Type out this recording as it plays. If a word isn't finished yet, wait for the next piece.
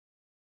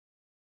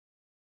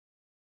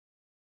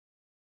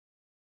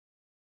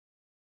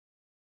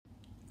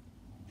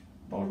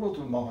Bonjour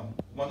tout le monde.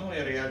 Mon nom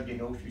est Rhéal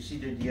Vienneau, je suis ici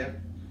de Dieppe.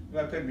 Je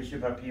m'appelle M.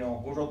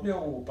 Papillon. Aujourd'hui, on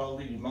va vous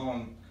parler du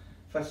monde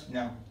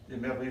fascinant, des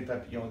merveilleux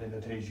papillons de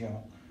notre région.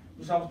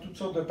 Nous avons toutes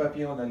sortes de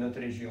papillons dans notre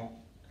région.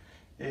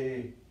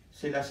 Et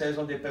c'est la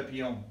saison des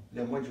papillons.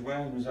 Le mois de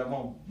juin, nous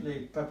avons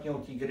les papillons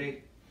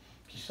tigrés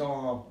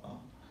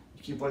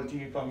qui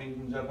voltigent parmi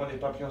nous. Nous avons les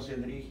papillons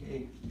céleri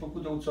et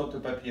beaucoup d'autres sortes de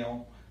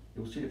papillons.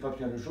 Il y a aussi des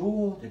papillons de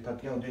jour, des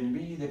papillons de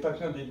nuit. Les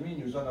papillons de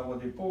nuit, nous en avons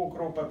des beaux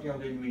gros papillons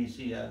de nuit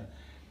ici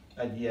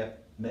à Dieppe.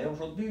 Mais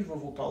aujourd'hui, je vais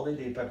vous parler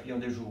des papillons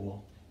de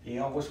jour.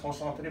 Et on va se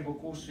concentrer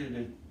beaucoup sur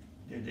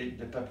les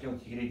papillons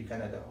tigrés du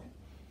Canada.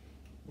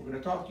 We're going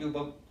to talk to you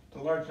about the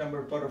large number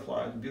of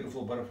butterflies,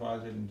 beautiful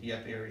butterflies in the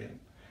Dieppe area.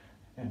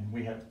 And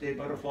we have day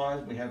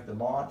butterflies, we have the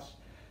moths.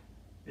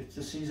 It's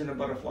the season of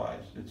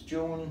butterflies. It's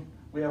June.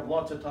 We have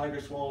lots of tiger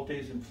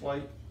swallowtails in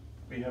flight.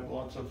 We have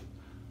lots of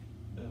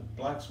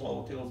black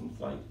swallowtails in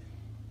flight.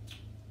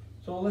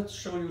 So let's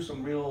show you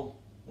some real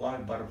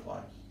live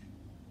butterflies.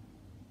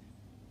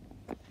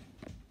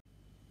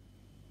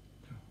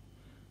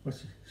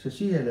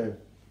 Ceci est le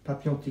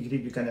papillon tigré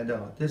du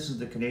Canada. This is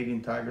the Canadian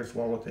Tiger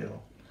Swallowtail.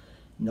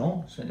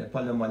 Non, ce n'est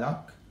pas le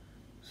monarque.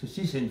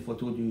 Ceci, c'est une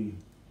photo du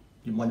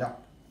monarque.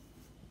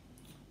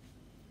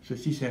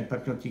 Ceci, c'est un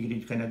papillon tigré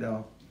du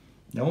Canada.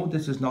 No,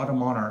 this is not a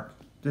monarch.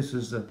 This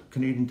is the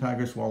Canadian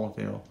Tiger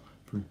Swallowtail.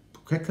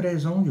 Pour quelque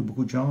raison, il y a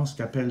beaucoup de gens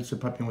qui appellent ce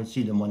papillon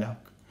ici le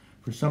monarque.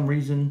 For some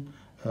reason,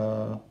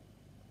 a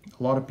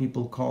lot of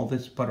people call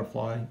this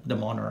butterfly the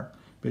monarch,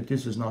 but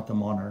this is not the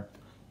monarch.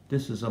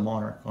 This is a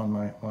monarch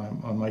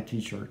on my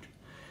t-shirt.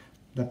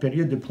 La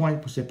période de pointe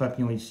pour ces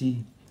papillons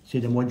ici, c'est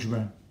le mois de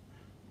juin.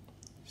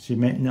 C'est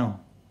maintenant.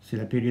 C'est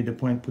la période de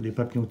pointe pour les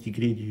papillons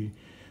tigrés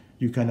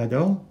du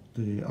Canada.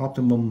 The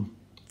optimum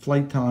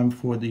flight time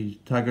for the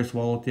tiger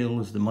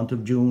swallowtail is the month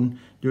of June.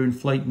 During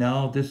flight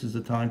now, this is the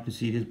time to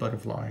see these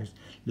butterflies.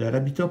 Leur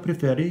habitat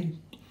préféré,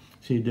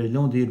 c'est le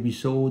long des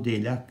ruisseaux,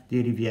 des lacs,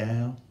 des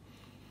rivières.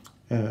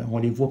 On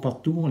les voit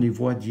partout, on les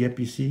voit à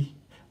Dieppe ici.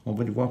 On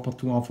va les voir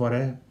partout en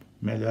forêt.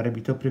 Mais leur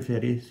habitat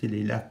préféré, c'est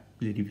les lacs,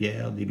 les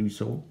rivières, les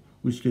ruisseaux,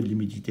 où il y a de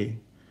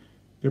l'humidité.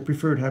 Their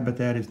preferred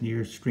habitat is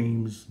near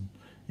streams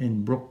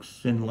and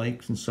brooks and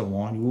lakes and so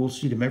on. You will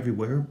see them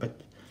everywhere,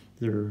 but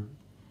their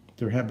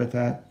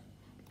habitat,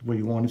 where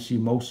you want to see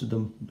most of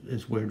them,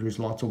 is where there's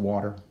lots of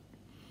water.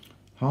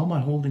 How am I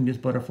holding this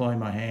butterfly in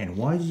my hand?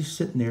 Why is he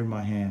sitting there in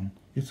my hand?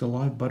 It's a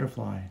live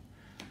butterfly.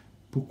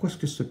 Pourquoi est-ce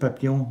que ce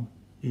papillon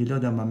est là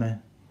dans ma main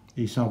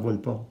et il ne s'envole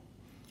pas?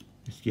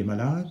 Est-ce qu'il est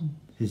malade?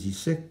 Is he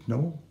sick?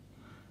 No.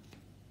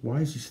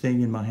 Why is he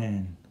staying in my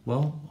hand?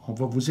 Well, on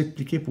va vous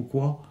expliquer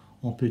pourquoi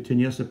on peut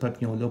tenir ce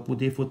papillon-là pour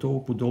des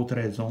photos, pour d'autres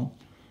raisons.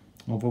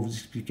 On va vous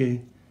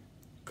expliquer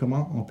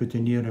comment on peut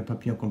tenir un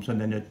papillon comme ça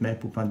dans notre main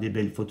pour prendre des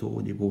belles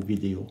photos, des beaux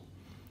vidéos.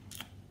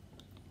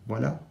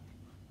 Voilà.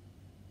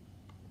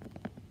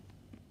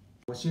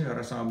 Voici un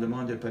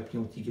rassemblement de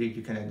papillons tigrés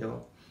du Canada.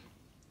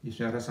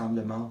 C'est un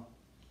rassemblement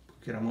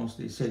qui ramasse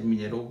des sels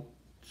minéraux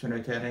sur un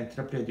terrain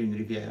très près d'une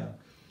rivière.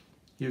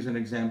 Here's an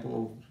example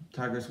of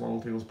tiger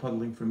swallowtails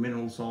puddling for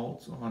mineral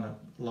salts on a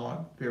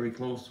lot very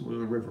close to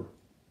a river.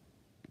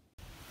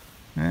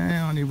 Et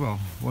on y va.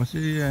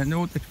 Voici une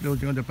autre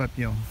explosion de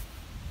papillons.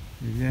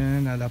 Ils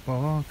viennent à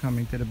l'apport,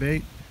 coming to the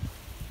bait.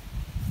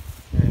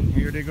 And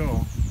here they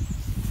go.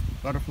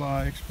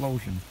 Butterfly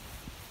explosion.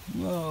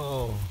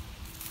 Whoa.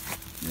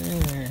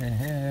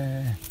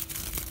 Yeah.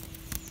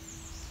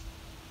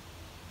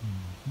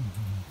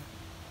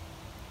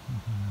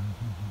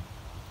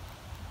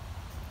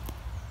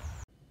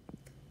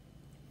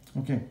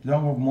 OK, là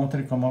on va vous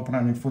montrer comment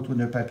prendre une photo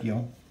d'un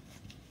papillon.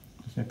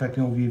 C'est un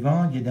papillon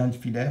vivant, il est dans le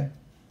filet.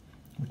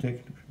 I'm going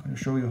to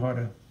show you how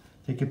to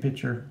take a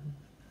picture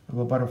of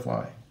a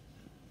butterfly.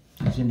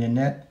 He's in the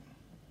net.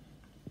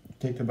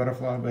 Take the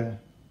butterfly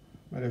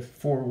by the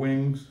four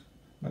wings.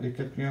 On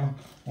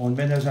le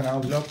met dans une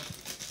enveloppe.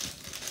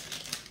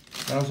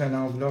 Dans une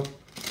enveloppe.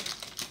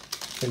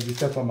 Ça lui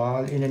fait pas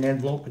mal. In an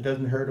envelope, it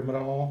doesn't hurt him at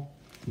all.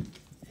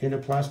 In a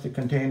plastic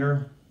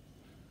container.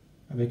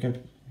 Avec un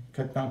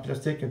contenant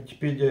plastique, un petit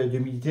peu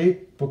d'humidité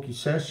pour qu'il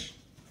sèche.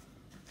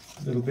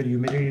 A little bit of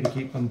humidity to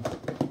keep them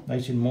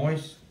nice and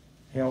moist.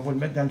 Et on va le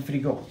mettre dans le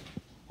frigo.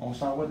 On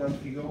s'en va dans le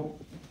frigo.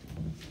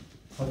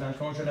 Pas dans le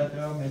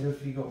congélateur, mais le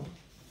frigo.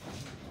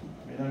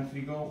 Mais dans le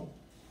frigo,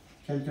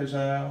 quelques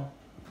heures.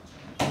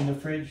 In the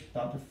fridge,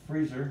 not the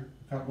freezer,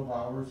 a couple of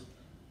hours.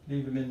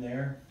 Leave them in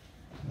there.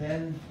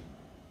 Then,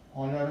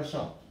 on le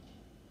ressort.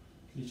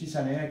 Ici,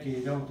 ça n'est un qui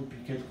est là depuis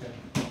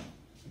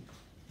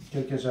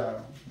quelques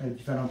heures, avec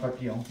différents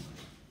papillons.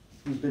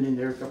 He's been in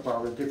there a couple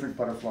hours, different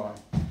butterfly.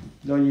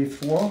 Là, il est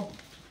froid.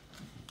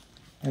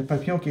 Un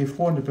papillon qui est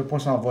froid ne peut pas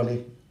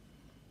s'envoler.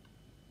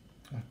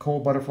 A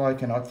cold butterfly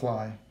cannot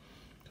fly.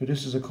 So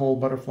this is a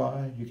cold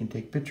butterfly. You can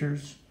take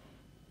pictures.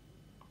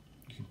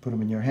 You can put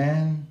them in your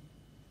hand.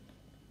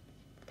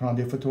 Prendre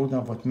des photos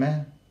dans votre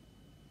main.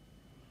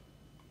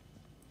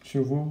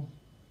 Sur vous.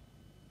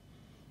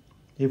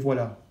 Et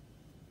voilà.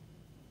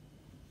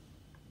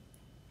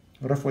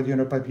 Refroidir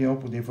un papillon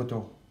pour des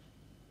photos.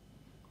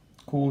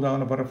 cool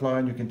down a butterfly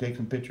and you can take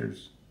some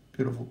pictures.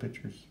 Beautiful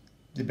pictures.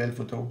 Des belles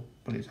photos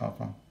pour les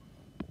enfants.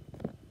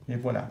 Et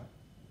voilà.